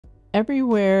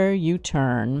Everywhere you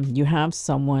turn, you have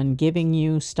someone giving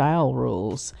you style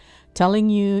rules, telling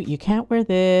you you can't wear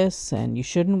this and you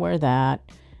shouldn't wear that.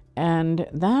 And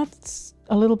that's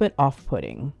a little bit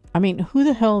off-putting. I mean, who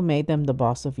the hell made them the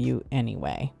boss of you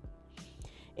anyway?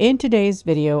 In today's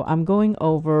video, I'm going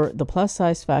over the plus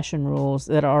size fashion rules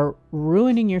that are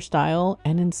ruining your style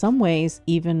and in some ways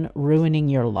even ruining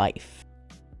your life.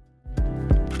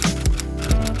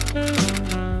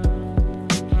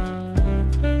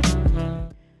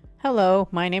 Hello,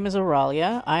 my name is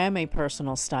Oralia. I am a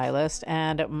personal stylist,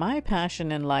 and my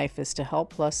passion in life is to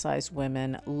help plus size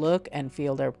women look and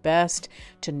feel their best,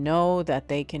 to know that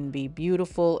they can be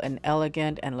beautiful and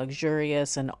elegant and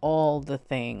luxurious and all the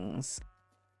things.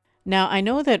 Now, I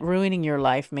know that ruining your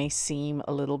life may seem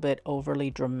a little bit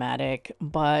overly dramatic,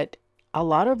 but a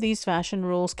lot of these fashion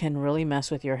rules can really mess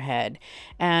with your head.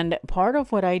 And part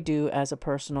of what I do as a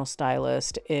personal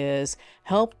stylist is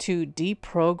help to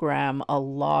deprogram a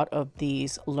lot of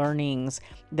these learnings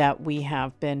that we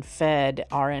have been fed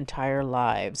our entire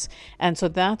lives. And so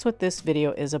that's what this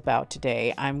video is about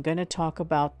today. I'm going to talk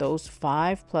about those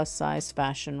 5 plus size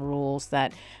fashion rules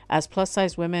that as plus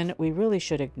size women, we really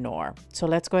should ignore. So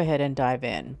let's go ahead and dive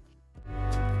in.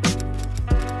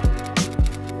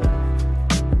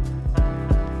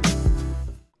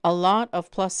 A lot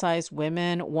of plus size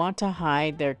women want to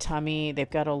hide their tummy. They've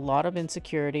got a lot of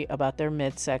insecurity about their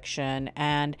midsection,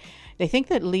 and they think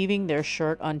that leaving their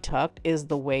shirt untucked is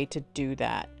the way to do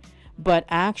that. But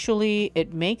actually,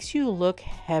 it makes you look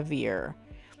heavier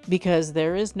because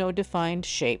there is no defined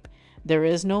shape. There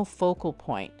is no focal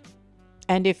point.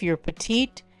 And if you're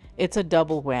petite, it's a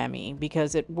double whammy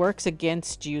because it works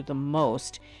against you the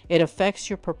most. It affects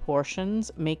your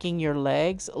proportions, making your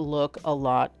legs look a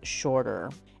lot shorter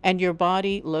and your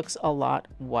body looks a lot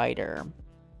wider.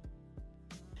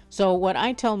 So what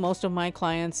I tell most of my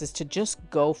clients is to just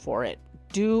go for it.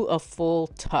 Do a full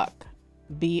tuck,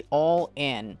 be all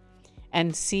in,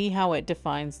 and see how it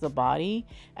defines the body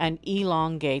and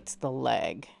elongates the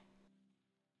leg.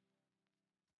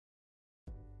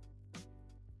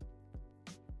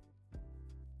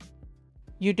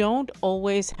 You don't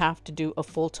always have to do a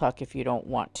full tuck if you don't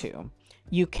want to.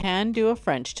 You can do a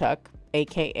French tuck,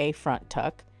 aka front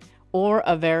tuck, or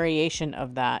a variation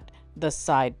of that, the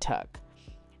side tuck.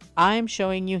 I'm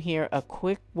showing you here a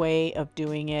quick way of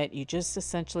doing it. You just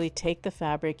essentially take the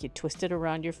fabric, you twist it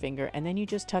around your finger, and then you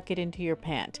just tuck it into your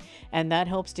pant. And that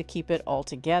helps to keep it all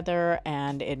together,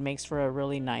 and it makes for a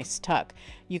really nice tuck.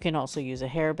 You can also use a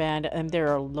hairband, and there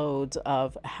are loads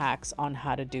of hacks on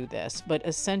how to do this. But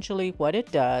essentially what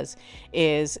it does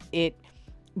is it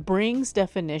brings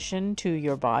definition to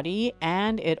your body,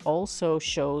 and it also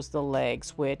shows the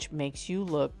legs, which makes you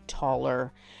look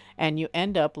taller, and you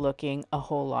end up looking a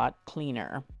whole lot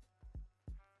cleaner.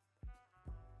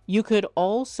 You could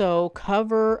also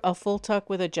cover a full tuck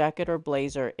with a jacket or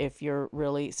blazer if you're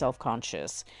really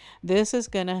self-conscious. This is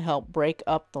going to help break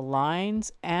up the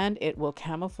lines, and it will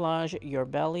camouflage your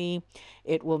belly.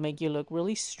 It will make you look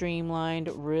really streamlined,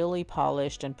 really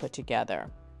polished, and put together.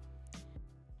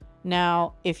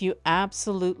 Now, if you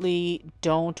absolutely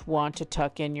don't want to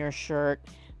tuck in your shirt,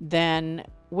 then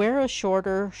wear a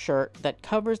shorter shirt that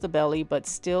covers the belly but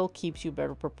still keeps you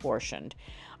better proportioned.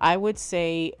 I would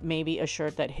say maybe a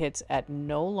shirt that hits at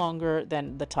no longer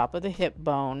than the top of the hip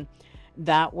bone.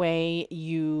 That way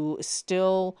you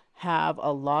still have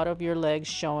a lot of your legs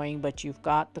showing, but you've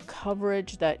got the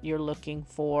coverage that you're looking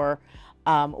for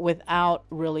without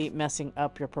really messing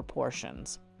up your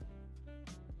proportions.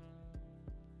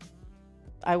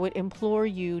 I would implore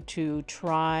you to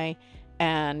try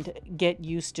and get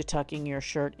used to tucking your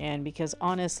shirt in, because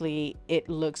honestly, it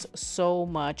looks so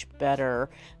much better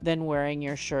than wearing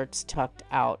your shirts tucked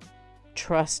out.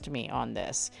 Trust me on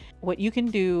this. What you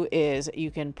can do is you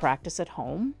can practice at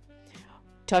home,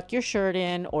 tuck your shirt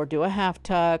in or do a half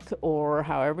tuck or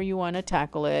however you want to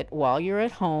tackle it while you're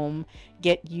at home,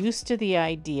 get used to the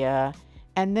idea,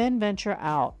 and then venture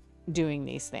out doing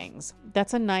these things.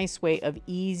 That's a nice way of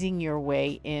easing your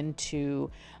way into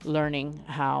learning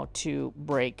how to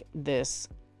break this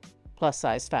plus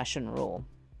size fashion rule.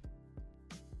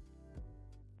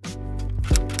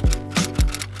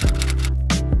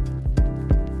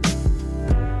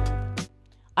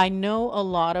 I know a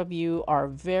lot of you are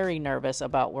very nervous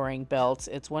about wearing belts.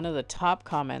 It's one of the top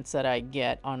comments that I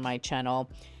get on my channel.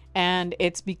 And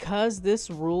it's because this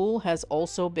rule has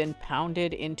also been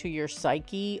pounded into your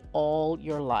psyche all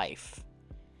your life.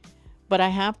 But I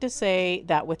have to say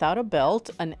that without a belt,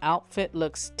 an outfit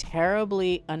looks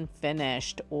terribly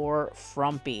unfinished or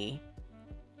frumpy.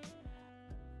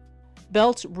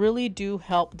 Belts really do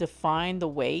help define the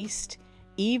waist,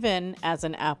 even as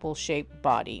an apple-shaped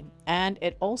body. And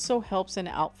it also helps an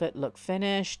outfit look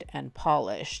finished and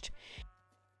polished.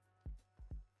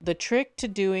 The trick to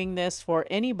doing this for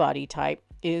any body type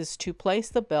is to place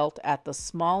the belt at the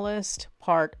smallest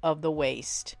part of the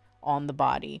waist on the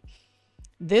body.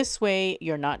 This way,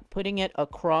 you're not putting it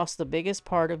across the biggest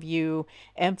part of you,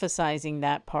 emphasizing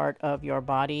that part of your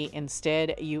body.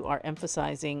 Instead, you are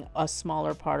emphasizing a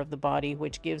smaller part of the body,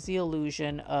 which gives the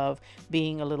illusion of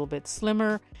being a little bit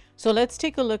slimmer. So let's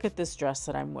take a look at this dress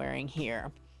that I'm wearing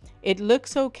here. It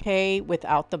looks okay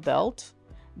without the belt,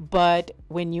 but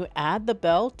when you add the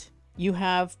belt, you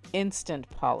have instant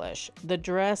polish. The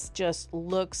dress just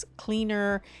looks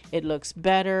cleaner, it looks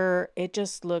better, it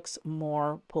just looks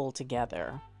more pulled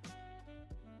together.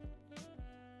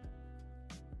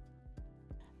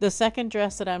 The second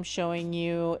dress that I'm showing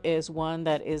you is one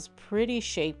that is pretty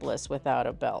shapeless without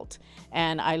a belt.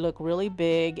 And I look really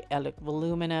big, I look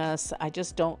voluminous, I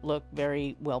just don't look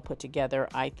very well put together,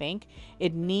 I think.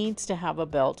 It needs to have a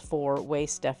belt for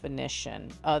waist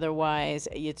definition. Otherwise,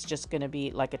 it's just gonna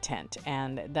be like a tent,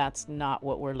 and that's not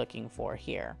what we're looking for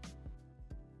here.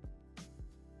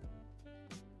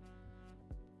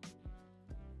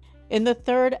 In the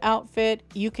third outfit,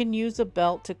 you can use a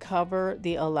belt to cover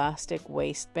the elastic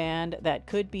waistband that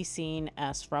could be seen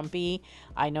as frumpy.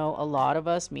 I know a lot of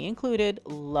us, me included,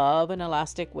 love an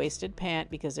elastic waisted pant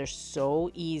because they're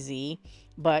so easy,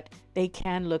 but they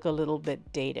can look a little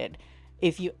bit dated.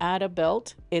 If you add a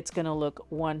belt, it's going to look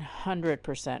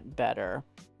 100% better.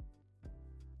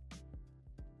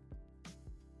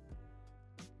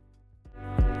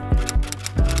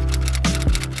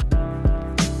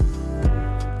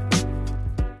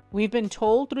 We've been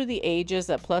told through the ages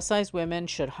that plus-size women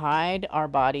should hide our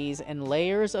bodies in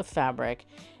layers of fabric,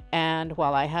 and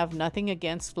while I have nothing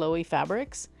against flowy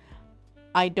fabrics,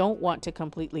 I don't want to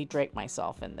completely drape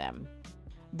myself in them.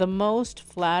 The most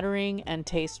flattering and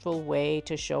tasteful way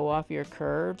to show off your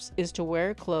curves is to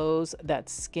wear clothes that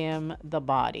skim the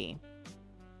body.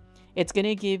 It's going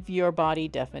to give your body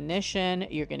definition,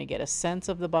 you're going to get a sense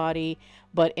of the body,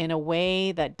 but in a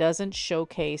way that doesn't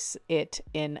showcase it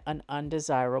in an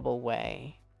undesirable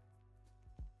way.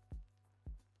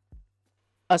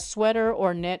 A sweater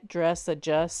or knit dress that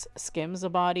just skims the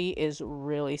body is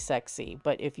really sexy,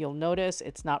 but if you'll notice,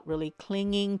 it's not really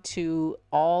clinging to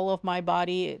all of my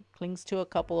body. It clings to a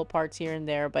couple of parts here and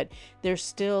there, but there's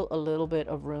still a little bit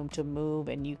of room to move,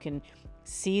 and you can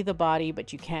see the body,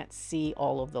 but you can't see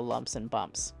all of the lumps and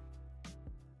bumps.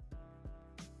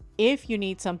 If you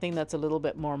need something that's a little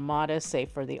bit more modest, say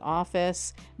for the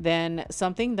office, then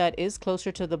something that is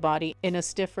closer to the body in a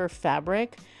stiffer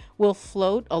fabric will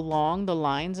float along the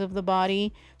lines of the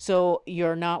body. So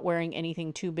you're not wearing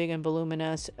anything too big and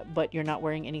voluminous, but you're not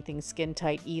wearing anything skin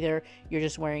tight either. You're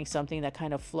just wearing something that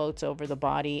kind of floats over the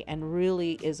body and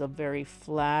really is a very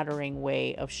flattering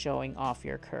way of showing off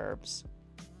your curves.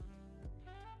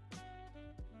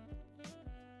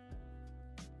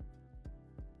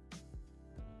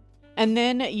 And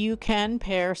then you can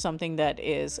pair something that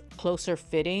is closer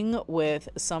fitting with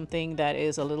something that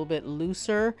is a little bit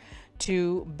looser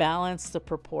to balance the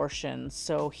proportions.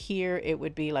 So here it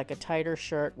would be like a tighter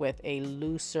shirt with a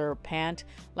looser pant,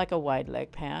 like a wide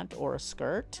leg pant or a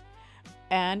skirt.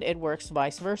 And it works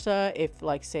vice versa. If,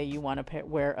 like, say you want to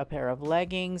wear a pair of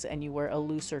leggings and you wear a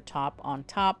looser top on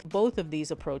top, both of these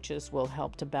approaches will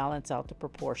help to balance out the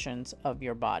proportions of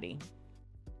your body.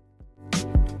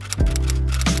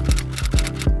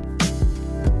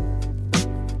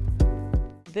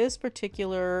 This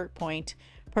particular point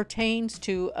pertains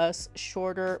to us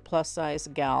shorter plus size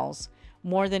gals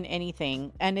more than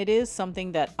anything, and it is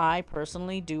something that I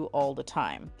personally do all the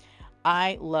time.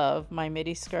 I love my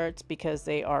midi skirts because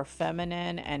they are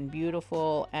feminine and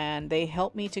beautiful, and they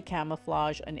help me to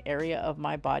camouflage an area of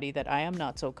my body that I am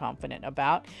not so confident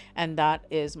about, and that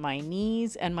is my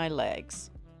knees and my legs.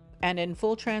 And in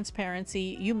full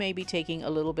transparency, you may be taking a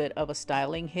little bit of a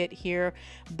styling hit here,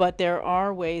 but there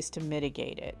are ways to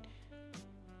mitigate it.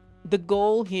 The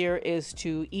goal here is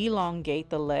to elongate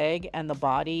the leg and the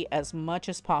body as much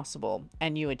as possible,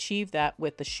 and you achieve that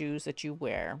with the shoes that you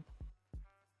wear.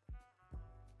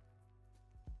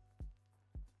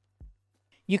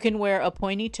 You can wear a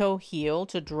pointy toe heel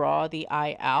to draw the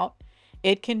eye out.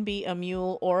 It can be a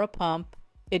mule or a pump.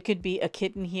 It could be a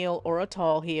kitten heel or a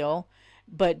tall heel.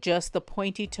 But just the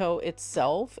pointy toe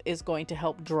itself is going to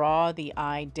help draw the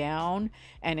eye down,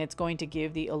 and it's going to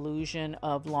give the illusion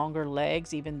of longer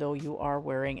legs even though you are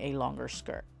wearing a longer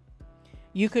skirt.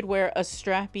 You could wear a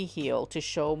strappy heel to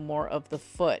show more of the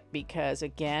foot because,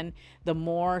 again, the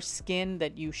more skin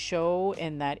that you show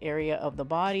in that area of the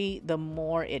body, the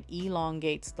more it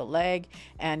elongates the leg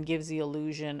and gives the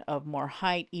illusion of more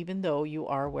height, even though you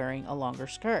are wearing a longer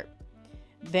skirt.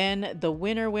 Then the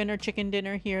winner chicken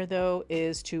dinner here, though,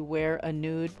 is to wear a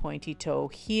nude pointy toe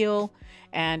heel,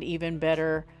 and even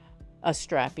better, a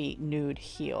strappy nude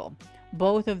heel.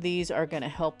 Both of these are going to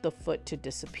help the foot to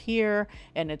disappear,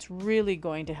 and it's really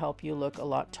going to help you look a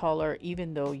lot taller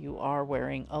even though you are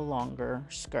wearing a longer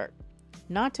skirt.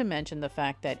 Not to mention the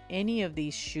fact that any of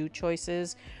these shoe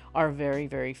choices are very,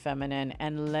 very feminine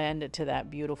and lend to that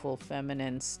beautiful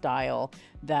feminine style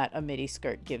that a midi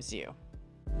skirt gives you.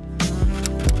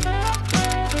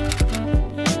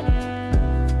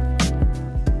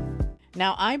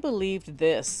 Now, I believed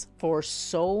this for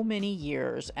so many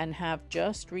years and have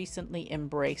just recently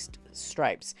embraced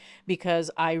stripes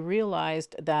because I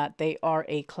realized that they are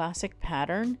a classic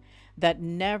pattern that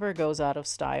never goes out of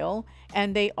style,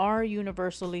 and they are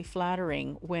universally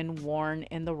flattering when worn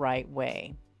in the right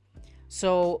way.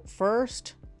 So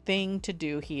first thing to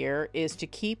do here is to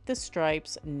keep the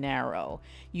stripes narrow.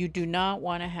 You do not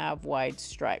want to have wide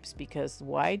stripes because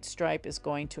wide stripe is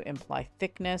going to imply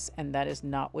thickness, and that is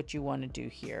not what you want to do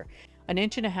here. 1.5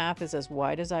 inches is as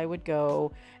wide as I would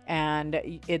go, and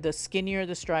the skinnier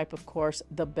the stripe, of course,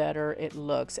 the better it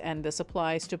looks, and this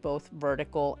applies to both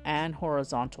vertical and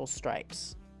horizontal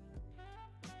stripes.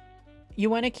 You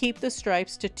want to keep the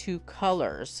stripes to 2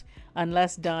 colors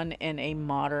unless done in a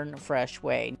modern, fresh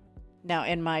way. Now,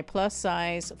 in my plus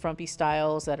size Frumpy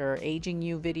Styles that are aging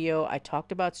you video, I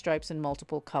talked about stripes in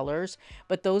multiple colors,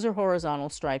 but those are horizontal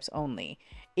stripes only.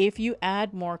 If you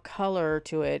add more color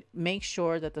to it, make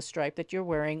sure that the stripe that you're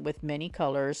wearing with many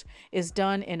colors is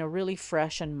done in a really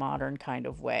fresh and modern kind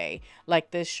of way.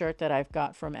 Like this shirt that I've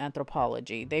got from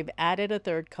Anthropologie. They've added a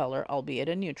 3rd color, albeit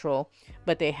a neutral,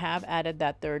 but they have added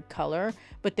that 3rd color,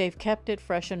 but they've kept it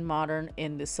fresh and modern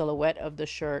in the silhouette of the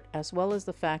shirt, as well as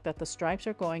the fact that the stripes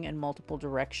are going in multiple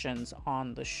directions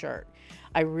on the shirt.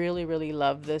 I really, really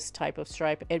love this type of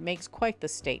stripe. It makes quite the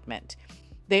statement.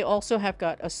 They also have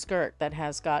got a skirt that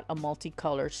has got a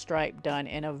multicolored stripe done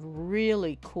in a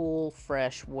really cool,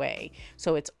 fresh way.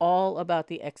 So it's all about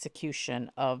the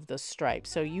execution of the stripe.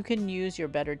 So you can use your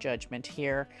better judgment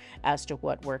here as to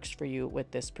what works for you with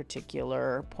this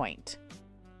particular point.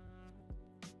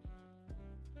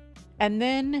 And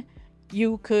then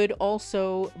you could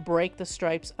also break the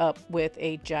stripes up with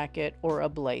a jacket or a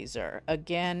blazer.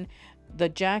 Again, the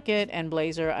jacket and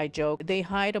blazer, I joke, they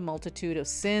hide a multitude of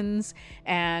sins,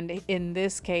 and in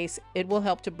this case, it will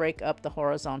help to break up the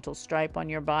horizontal stripe on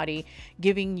your body,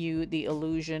 giving you the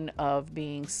illusion of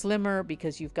being slimmer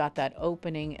because you've got that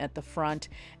opening at the front,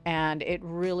 and it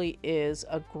really is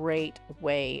a great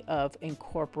way of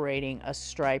incorporating a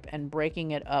stripe and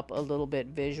breaking it up a little bit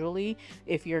visually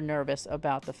if you're nervous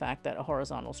about the fact that a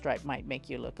horizontal stripe might make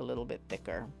you look a little bit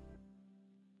thicker.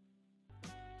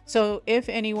 So if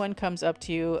anyone comes up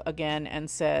to you again and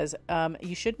says,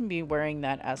 you shouldn't be wearing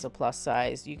that as a plus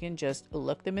size, you can just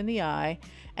look them in the eye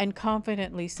and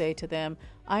confidently say to them,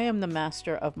 I am the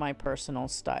master of my personal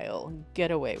style.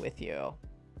 Get away with you.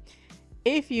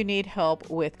 If you need help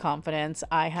with confidence,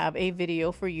 I have a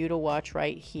video for you to watch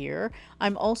right here.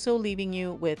 I'm also leaving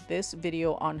you with this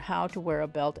video on how to wear a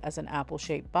belt as an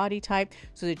apple-shaped body type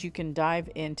so that you can dive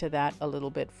into that a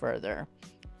little bit further.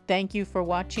 Thank you for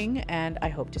watching, and I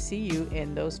hope to see you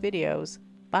in those videos.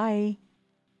 Bye.